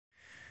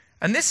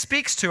And this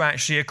speaks to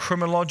actually a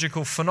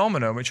criminological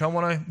phenomenon, which I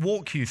want to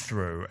walk you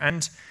through.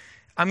 And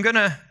I'm going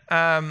to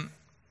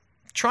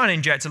try and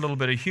inject a little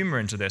bit of humor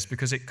into this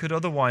because it could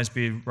otherwise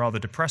be rather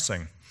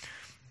depressing.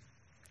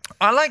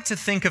 I like to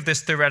think of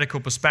this theoretical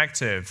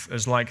perspective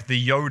as like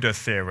the Yoda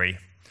theory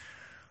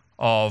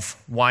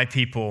of why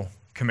people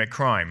commit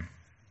crime.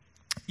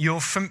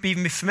 You'll be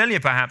familiar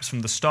perhaps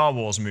from the Star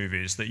Wars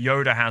movies that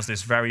Yoda has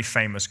this very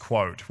famous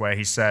quote where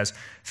he says,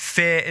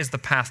 "Fear is the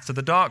path to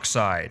the dark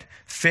side.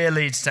 Fear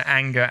leads to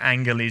anger,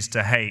 anger leads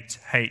to hate,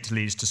 hate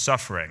leads to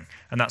suffering."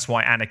 And that's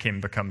why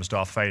Anakin becomes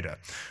Darth Vader,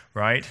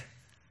 right?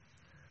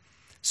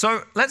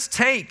 So let's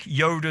take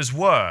Yoda's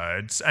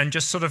words and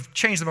just sort of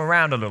change them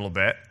around a little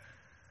bit.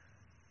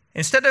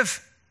 Instead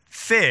of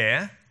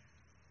fear,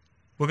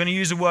 we're going to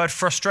use the word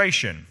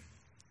frustration.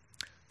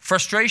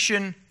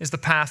 Frustration is the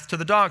path to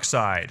the dark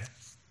side.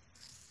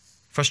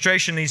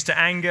 Frustration leads to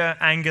anger,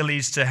 anger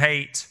leads to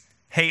hate,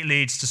 hate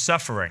leads to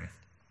suffering.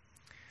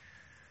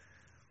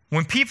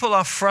 When people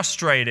are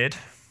frustrated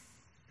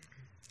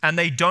and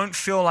they don't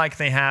feel like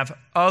they have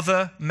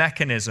other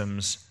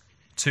mechanisms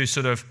to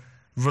sort of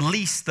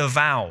release the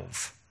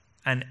valve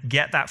and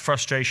get that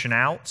frustration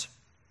out,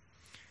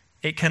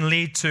 it can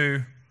lead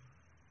to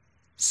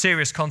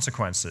serious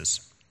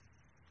consequences.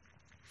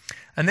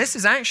 And this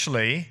is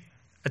actually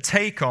a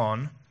take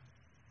on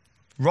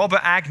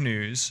Robert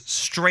Agnew's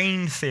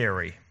strain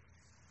theory,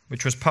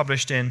 which was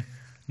published in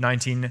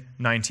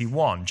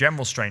 1991,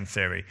 general strain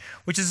theory,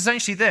 which is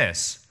essentially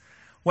this: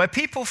 where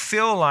people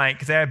feel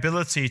like their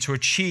ability to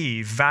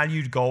achieve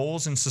valued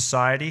goals in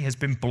society has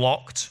been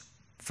blocked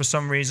for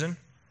some reason,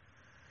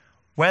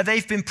 where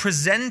they've been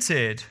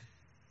presented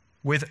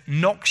with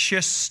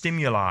noxious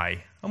stimuli.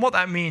 And what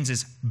that means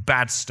is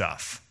bad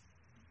stuff.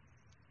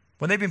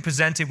 When they've been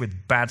presented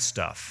with bad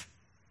stuff.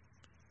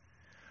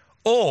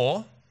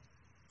 Or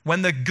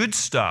when the good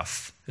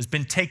stuff has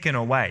been taken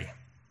away.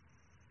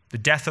 The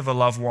death of a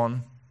loved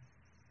one,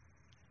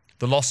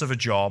 the loss of a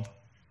job,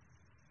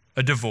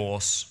 a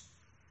divorce.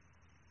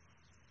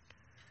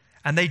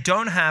 And they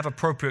don't have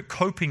appropriate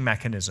coping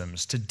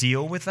mechanisms to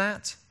deal with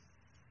that.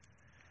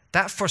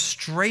 That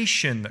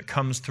frustration that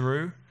comes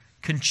through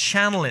can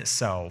channel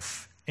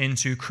itself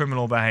into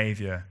criminal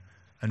behavior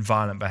and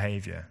violent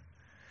behavior.